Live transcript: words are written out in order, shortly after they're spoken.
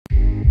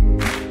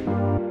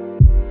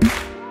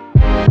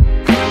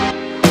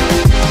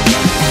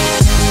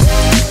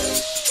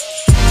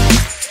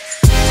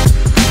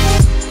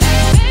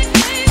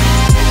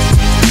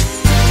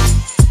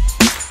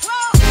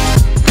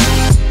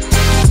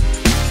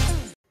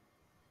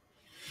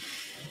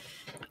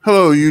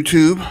Hello,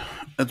 YouTube.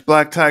 It's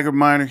Black Tiger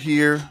Miner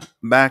here,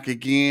 back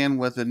again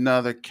with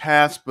another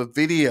Kaspa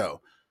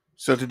video.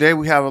 So today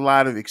we have a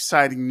lot of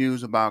exciting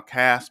news about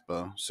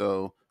Kaspa,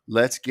 so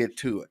let's get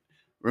to it.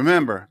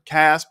 Remember,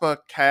 Kaspa,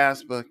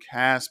 Kaspa,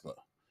 Kaspa.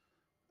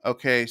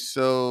 Okay,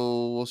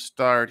 so we'll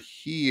start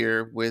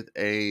here with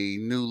a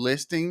new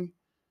listing.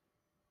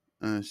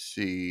 Let's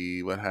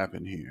see what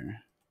happened here.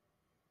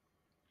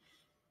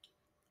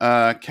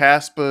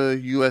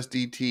 Kaspa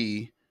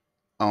USDT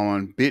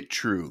on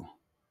BitTrue.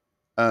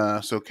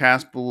 So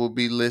Kaspa will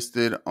be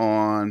listed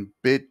on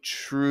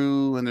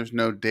BitTrue, and there's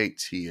no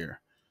dates here.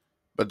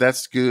 But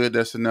that's good.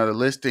 That's another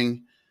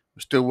listing.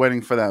 We're still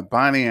waiting for that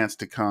Binance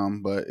to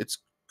come, but it's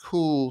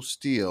cool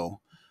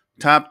still.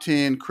 Top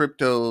 10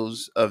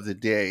 cryptos of the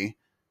day.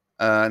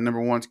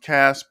 Number one's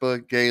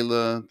Kaspa,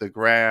 Gala, The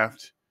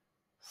Graft,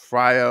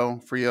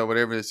 Frio,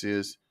 whatever this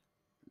is,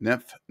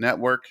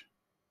 Network,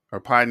 or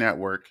Pi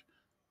Network,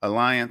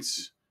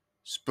 Alliance,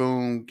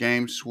 Spoon,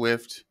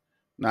 GameSwift,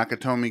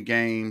 Nakatomi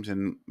Games,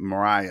 and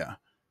Mariah.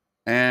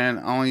 And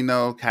I only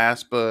know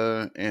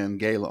Kaspa and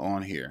Gala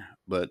on here,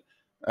 but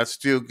that's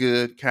still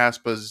good.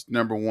 Kaspa's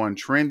number one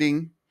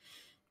trending.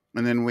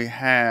 And then we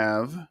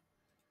have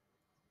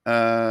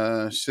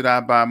should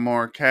I buy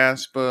more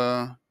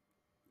Kaspa?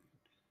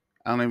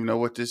 I don't even know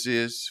what this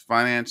is.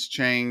 Finance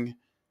chain,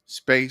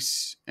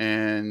 space,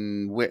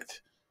 and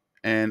width.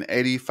 And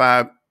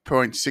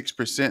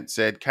 85.6%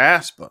 said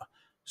Kaspa.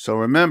 So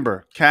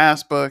remember,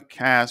 Kaspa,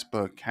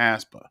 Kaspa,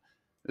 Kaspa.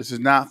 This is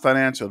not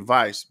financial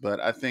advice, but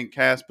I think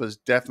Kaspa is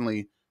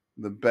definitely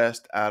the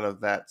best out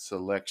of that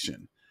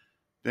selection.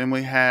 Then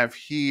we have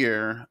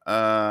here,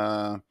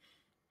 Kaspa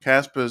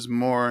is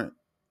more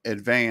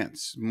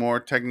advanced,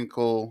 more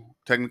technical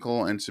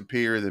and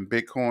superior than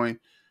Bitcoin.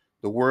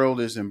 The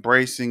world is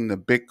embracing the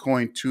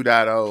Bitcoin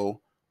 2.0.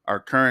 Our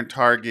current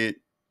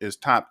target is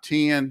top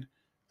 10,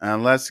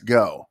 and let's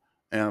go.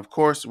 And of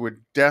course,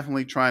 we're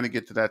definitely trying to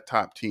get to that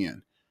top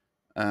 10.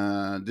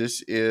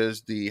 This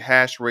is the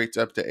hash rates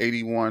up to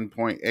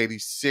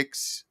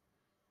 81.86,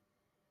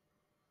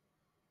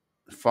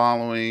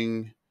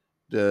 following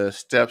the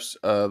steps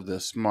of the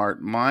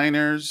smart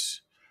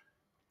miners.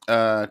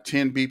 10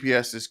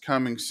 BPS is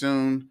coming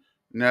soon,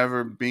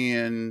 never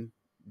being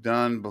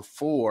done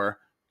before.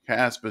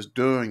 Kaspa's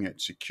doing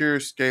it. Secure,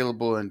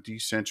 scalable, and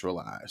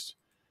decentralized.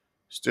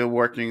 Still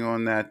working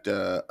on that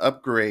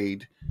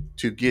upgrade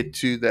to get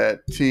to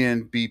that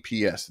 10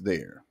 BPS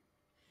there.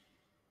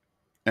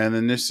 And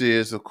then this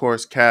is, of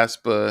course,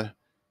 Kaspa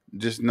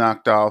just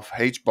knocked off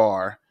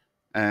H-bar.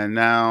 And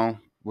now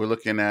we're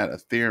looking at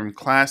Ethereum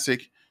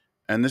Classic.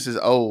 And this is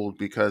old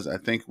because I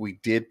think we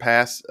did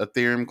pass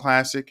Ethereum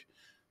Classic.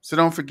 So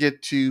don't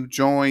forget to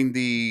join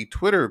the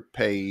Twitter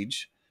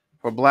page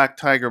for Black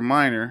Tiger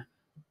Miner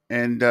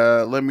and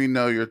let me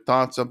know your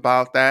thoughts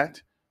about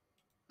that.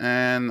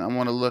 And I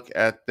want to look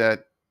at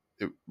that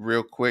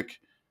real quick.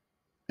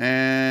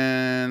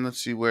 And let's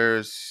see, where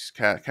is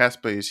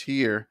Kaspa is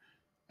here.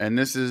 And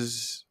this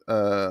is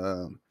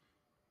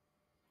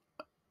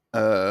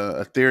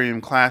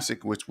Ethereum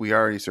Classic, which we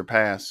already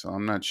surpassed. So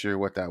I'm not sure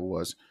what that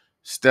was.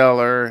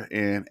 Stellar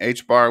and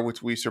H-bar,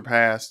 which we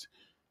surpassed.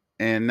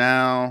 And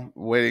now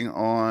waiting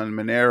on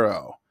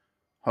Monero.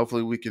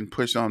 Hopefully we can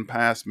push on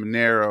past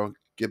Monero,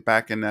 get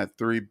back in that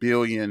 3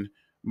 billion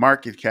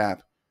market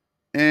cap,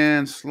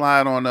 and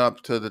slide on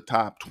up to the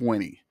top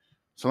 20.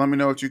 So let me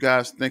know what you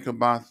guys think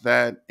about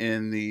that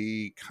in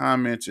the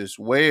comments as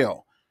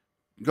well.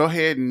 Go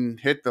ahead and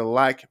hit the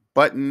like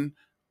button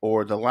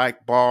or the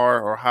like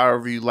bar or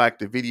however you like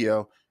the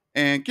video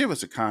and give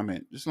us a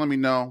comment. Just let me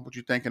know what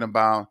you're thinking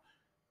about,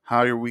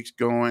 how your week's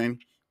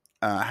going.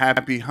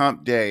 Happy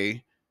hump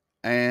day,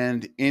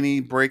 and any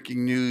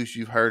breaking news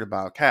you've heard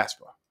about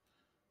Kaspa.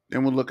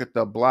 Then we'll look at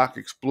the Block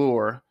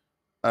Explorer.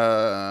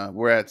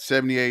 We're at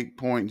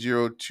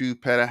 78.02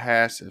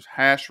 petahash of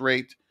hash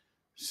rate,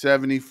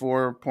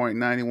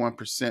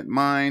 74.91%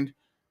 mined.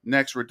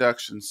 Next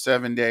reduction,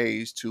 7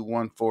 days to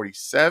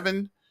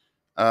 147.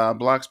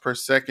 Blocks per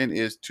second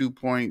is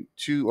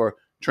 2.2, or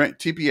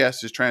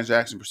TPS is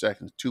transaction per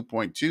second,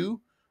 2.2.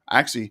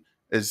 Actually,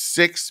 is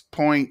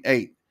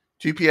 6.8.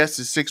 TPS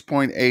is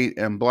 6.8,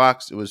 and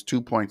blocks it was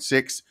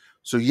 2.6.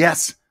 So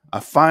yes, I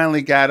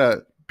finally got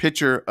a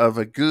picture of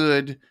a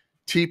good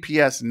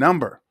TPS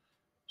number.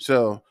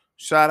 So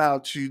shout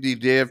out to the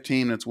dev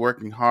team that's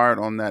working hard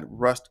on that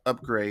Rust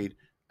upgrade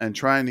and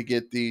trying to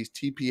get these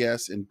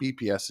TPS and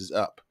BPSs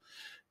up.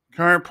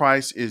 Current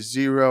price is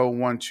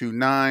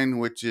 0.129,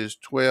 which is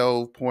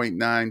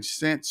 12.9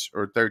 cents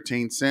or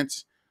 13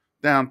 cents,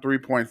 down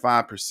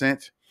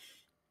 3.5%.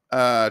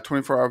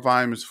 24-hour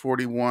volume is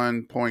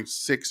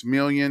 41.6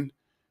 million.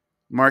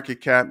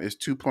 Market cap is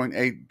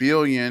 2.8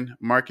 billion.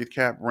 Market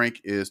cap rank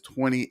is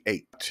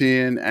 28.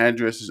 10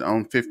 addresses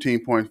own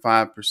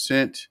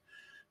 15.5%.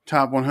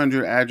 Top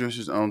 100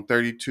 addresses own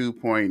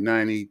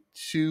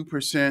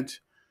 32.92%.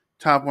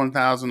 Top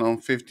 1,000 own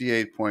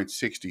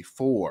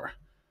 58.64%.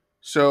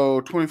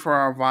 So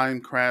 24-hour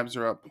volume, crabs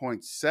are up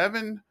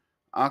 0.7.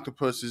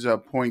 Octopus is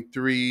up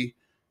 0.3.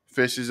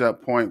 Fish is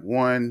up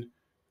 0.1.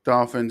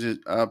 Dolphins is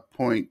up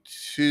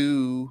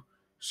 0.2.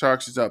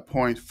 Sharks is up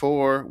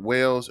 0.4.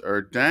 Whales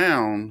are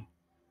down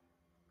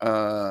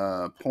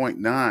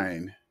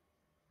 0.9.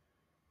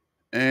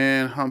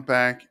 And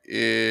humpback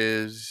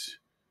is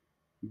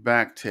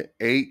back to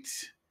 8.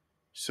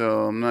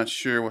 So I'm not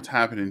sure what's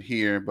happening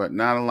here, but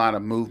not a lot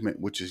of movement,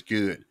 which is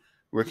good.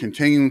 We're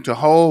continuing to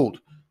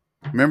hold.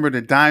 Remember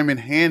the diamond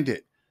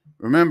handed.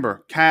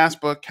 Remember,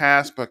 Kaspa,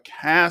 Kaspa,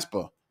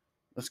 Kaspa.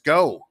 Let's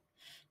go.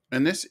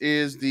 And this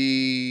is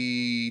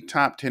the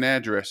top 10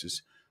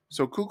 addresses.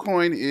 So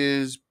KuCoin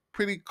is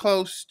pretty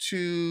close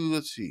to,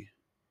 let's see,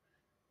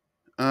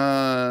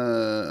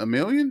 a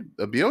million,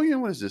 a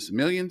billion. What is this?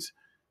 Millions,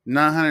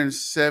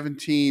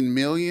 917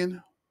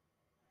 million.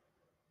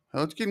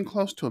 Oh, it's getting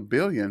close to a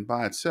billion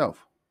by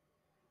itself.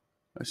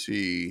 Let's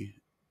see.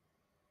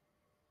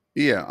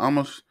 Yeah,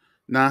 almost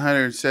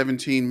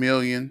 917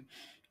 million.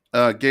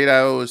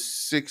 Gate.io is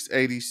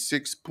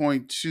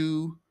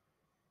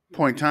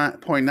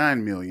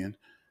 686.9 million.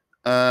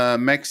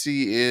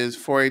 Mexi is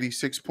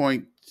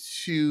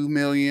 486.2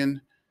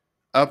 million.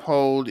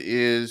 Uphold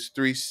is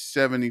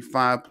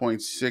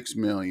 375.6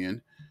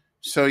 million.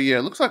 So yeah,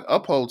 it looks like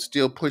Uphold's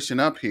still pushing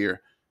up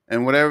here.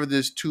 And whatever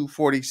this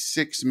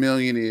 246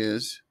 million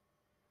is,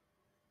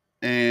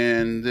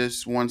 and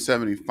this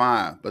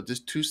 175, but this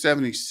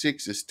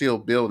 276 is still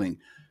building.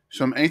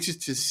 So I'm anxious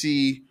to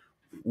see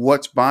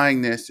what's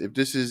buying this, if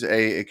this is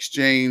a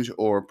exchange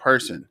or a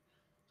person.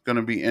 It's going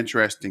to be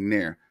interesting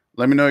there.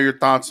 Let me know your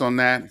thoughts on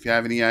that. If you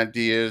have any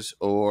ideas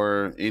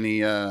or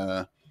any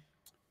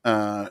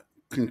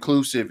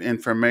conclusive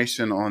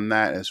information on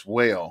that as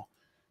well.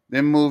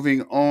 Then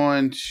moving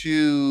on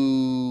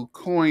to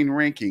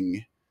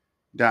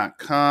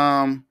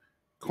CoinRanking.com.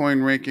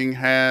 CoinRanking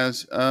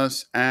has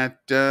us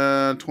at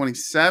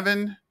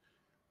 27.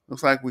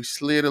 Looks like we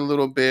slid a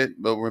little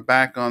bit, but we're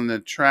back on the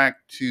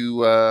track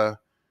to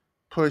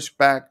push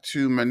back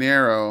to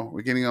Monero.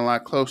 We're getting a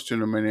lot closer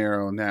to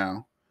Monero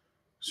now.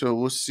 So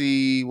we'll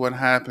see what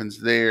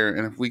happens there,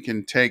 and if we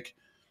can take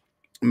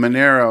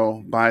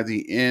Monero by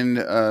the end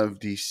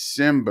of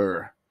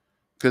December.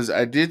 Because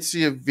I did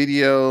see a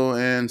video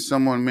and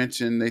someone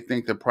mentioned they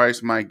think the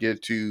price might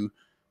get to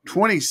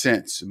 20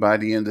 cents by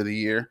the end of the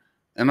year.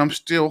 And I'm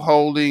still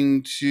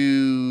holding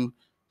to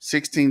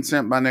 16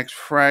 cents by next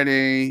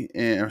Friday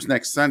or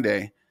next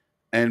Sunday,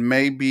 and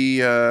maybe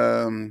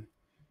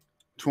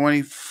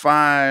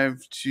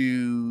 25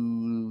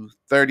 to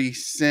 30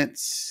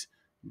 cents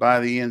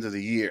by the end of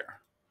the year.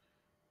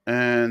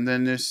 And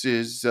then this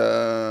is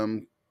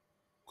CoinGecko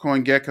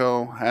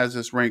has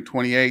us ranked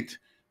 28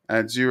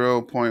 at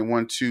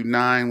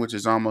 0.129, which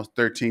is almost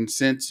 13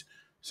 cents.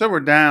 So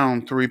we're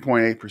down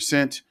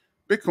 3.8%.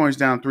 Bitcoin's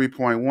down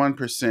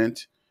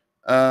 3.1%.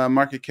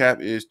 Market cap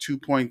is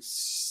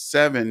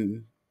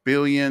 2.7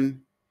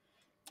 billion.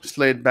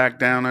 Slid back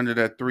down under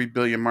that 3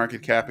 billion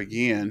market cap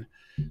again.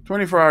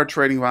 24-hour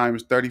trading volume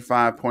is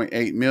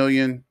 35.8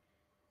 million.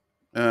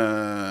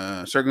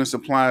 Circulating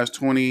supply is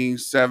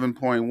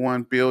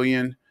 27.1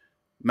 billion.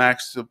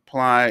 Max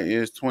supply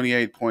is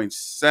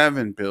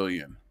 28.7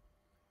 billion.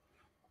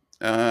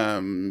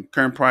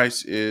 Current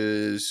price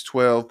is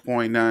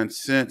 12.9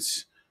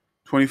 cents.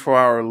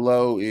 24-hour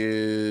low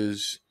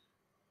is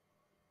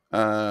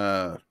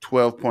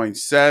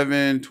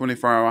 12.7.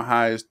 24-hour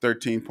high is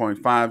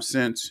 13.5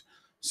 cents.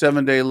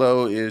 7-day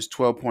low is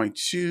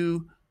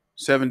 12.2.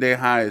 7-day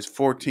high is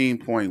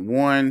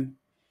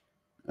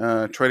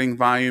 14.1. Trading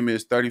volume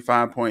is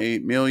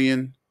 35.8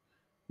 million.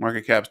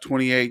 Market cap's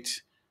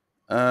 28.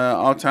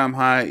 All-time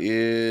high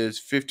is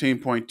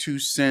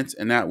 15.2 cents,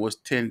 and that was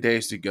 10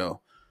 days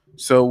ago.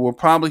 So we'll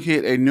probably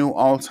hit a new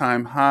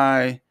all-time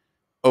high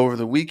over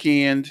the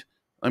weekend.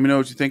 Let me know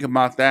what you think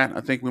about that. I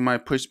think we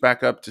might push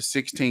back up to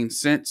 16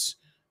 cents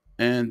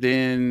and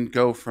then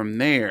go from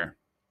there.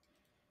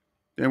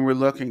 Then we're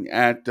looking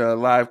at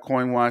Live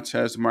Coin Watch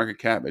has the market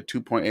cap at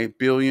 2.8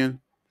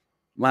 billion.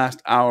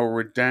 Last hour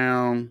we're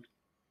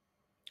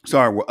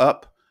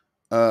up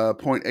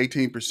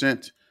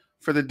 0.18%.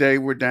 For the day,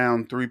 we're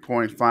down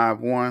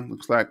 3.51.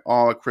 Looks like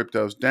all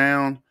crypto's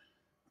down.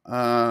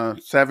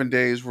 7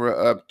 days,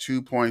 we're up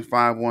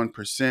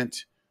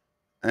 2.51%.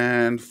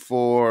 And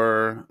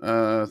for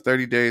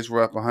 30 days,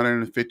 we're up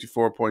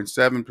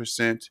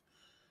 154.7%.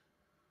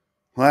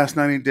 Last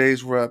 90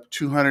 days, we're up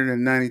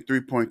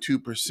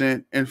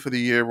 293.2%. And for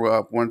the year, we're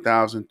up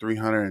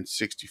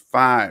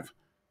 1,365.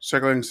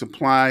 Circulating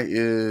supply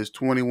is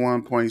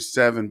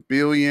 21.7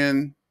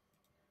 billion.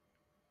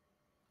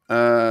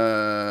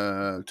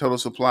 Total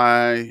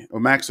supply or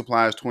max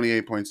supply is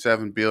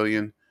 28.7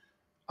 billion.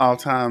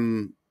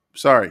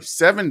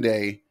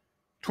 7-day,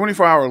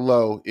 24-hour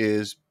low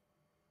is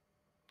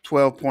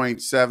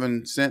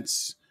 12.7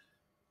 cents.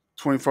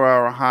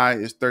 24-hour high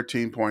is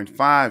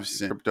 13.5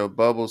 cents. Crypto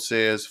Bubble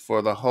says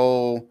for the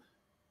whole,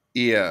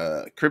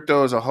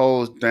 crypto as a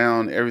whole is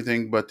down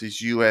everything but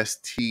this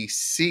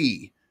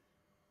USTC,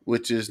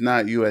 which is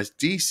not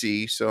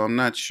USDC. So I'm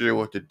not sure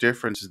what the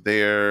difference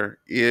there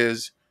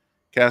is.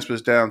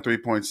 Kaspa's down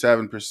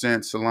 3.7%.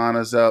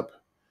 Solana's up.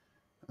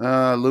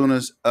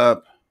 Luna's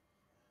up.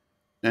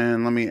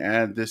 And let me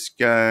add this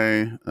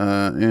guy,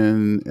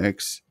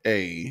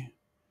 NXA,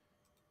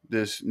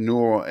 this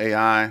neural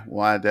AI.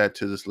 We'll add that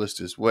to this list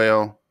as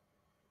well.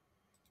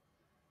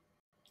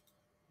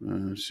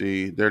 Let's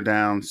see, they're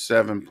down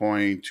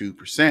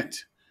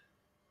 7.2%.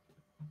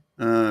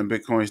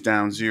 Bitcoin's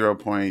down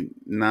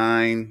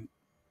 0.9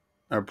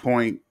 or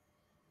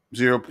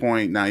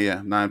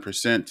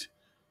 0.9%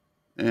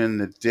 in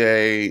the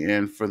day,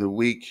 and for the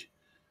week.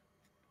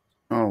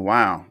 Oh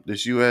wow,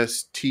 this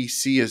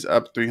USTC is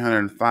up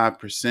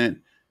 305%,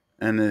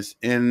 and this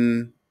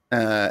XNA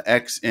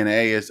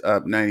is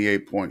up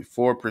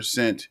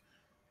 98.4%.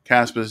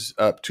 Kaspa's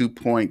up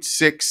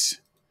 2.6,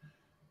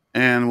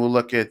 and we'll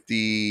look at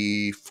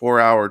the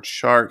 4-hour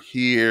chart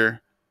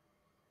here.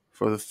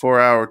 For the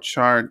 4-hour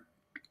chart,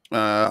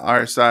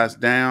 RSI is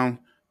down.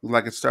 Looks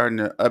like it's starting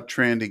to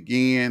uptrend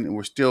again, and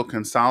we're still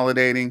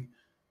consolidating.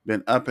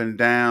 Been up and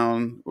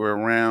down. We're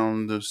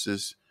around, this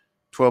is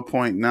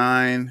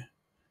 12.9,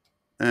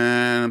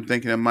 and I'm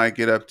thinking it might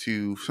get up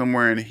to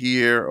somewhere in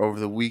here over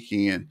the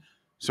weekend.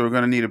 So we're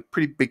going to need a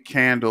pretty big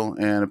candle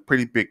and a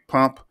pretty big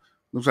pump.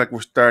 Looks like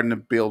we're starting to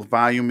build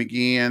volume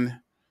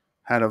again.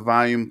 Had a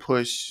volume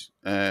push,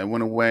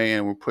 went away,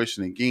 and we're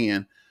pushing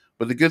again.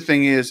 But the good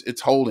thing is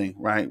it's holding,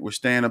 right? We're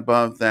staying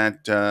above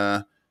that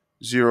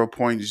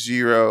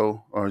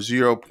 0.0 or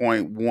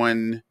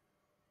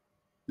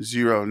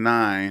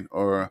 0.109,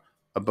 or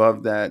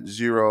above that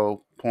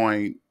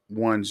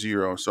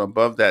 0.10. So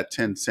above that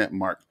 10-cent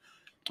mark.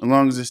 As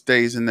long as it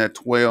stays in that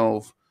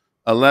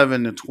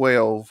 11 to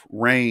 12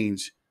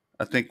 range,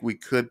 I think we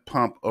could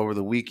pump over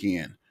the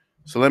weekend.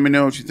 So let me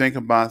know what you think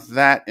about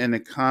that in the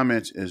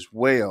comments as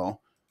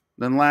well.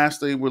 Then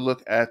lastly, we'll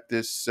look at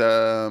this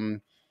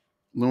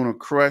Lunar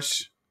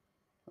Crush.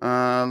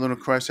 Lunar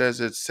Crush has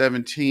its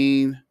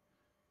 17,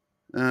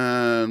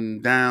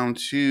 down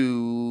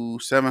to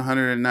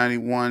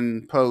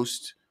 791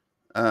 posts.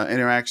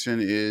 Interaction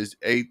is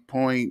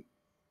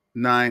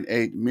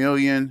 8.98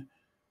 million,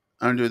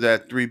 under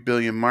that 3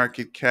 billion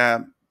market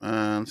cap.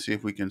 Let's see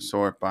if we can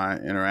sort by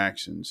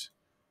interactions.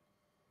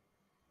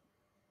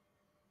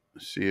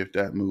 Let's see if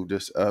that moved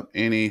us up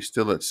any.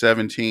 Still at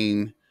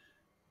 17,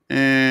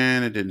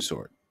 and it didn't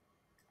sort.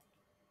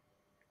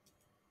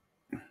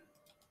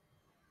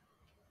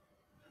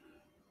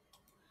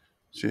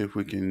 See if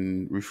we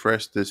can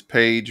refresh this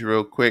page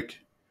real quick.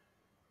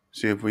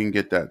 See if we can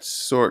get that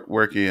sort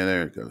working. Yeah,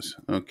 there it goes.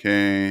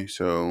 Okay,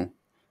 so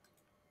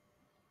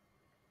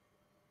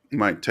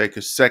might take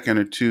a second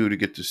or two to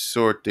get the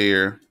sort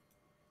there.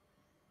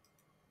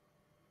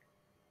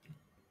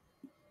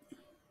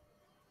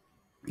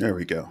 There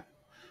we go.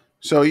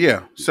 So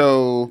yeah,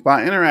 so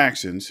by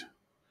interactions,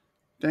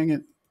 dang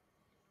it.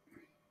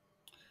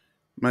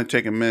 I'm going to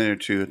take a minute or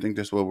two. I think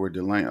that's what we're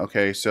delaying.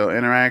 Okay, so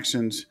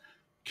interactions,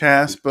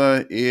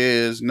 Kaspa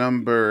is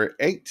number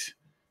 8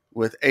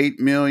 with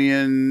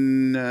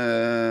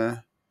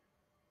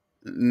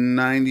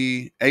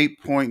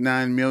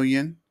 8,098.9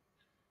 million.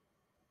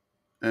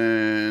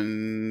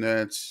 And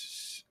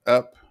that's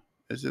up.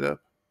 Is it up?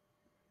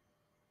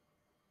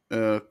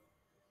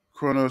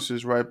 Kronos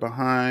is right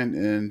behind,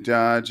 and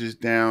Dodge is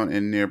down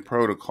in their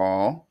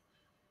protocol.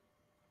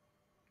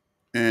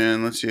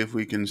 And let's see if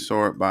we can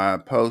sort by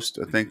post.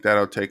 I think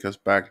that'll take us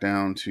back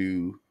down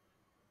to,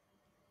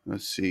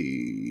 let's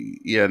see,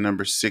 yeah,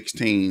 number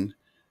 16,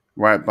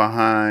 right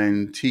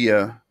behind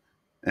Tia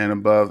and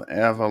above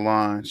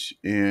Avalanche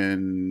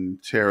in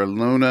Terra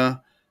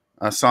Luna.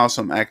 I saw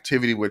some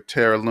activity with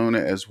Terra Luna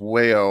as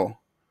well,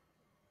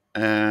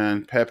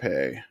 and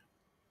Pepe.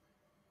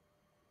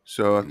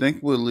 So I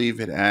think we'll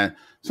leave it at,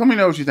 so let me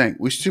know what you think.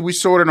 Should we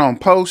sort it on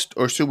post,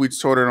 or should we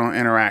sort it on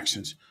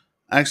interactions?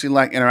 I actually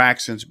like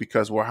interactions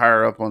because we're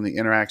higher up on the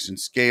interaction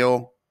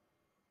scale.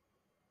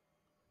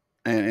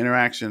 And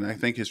interaction, I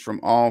think, is from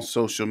all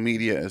social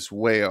media as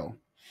well.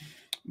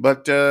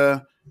 But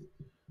I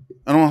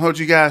don't want to hold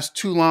you guys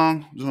too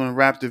long. Just want to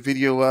wrap the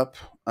video up.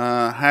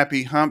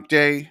 Happy Hump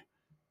Day.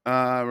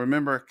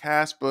 Remember,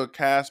 Kaspa.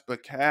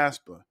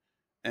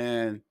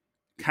 And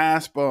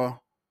Kaspa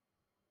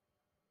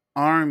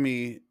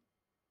Army.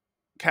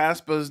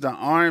 Kaspa's the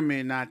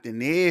Army, not the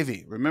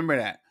Navy. Remember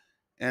that.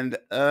 And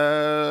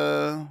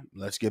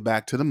let's get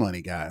back to the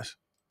money, guys.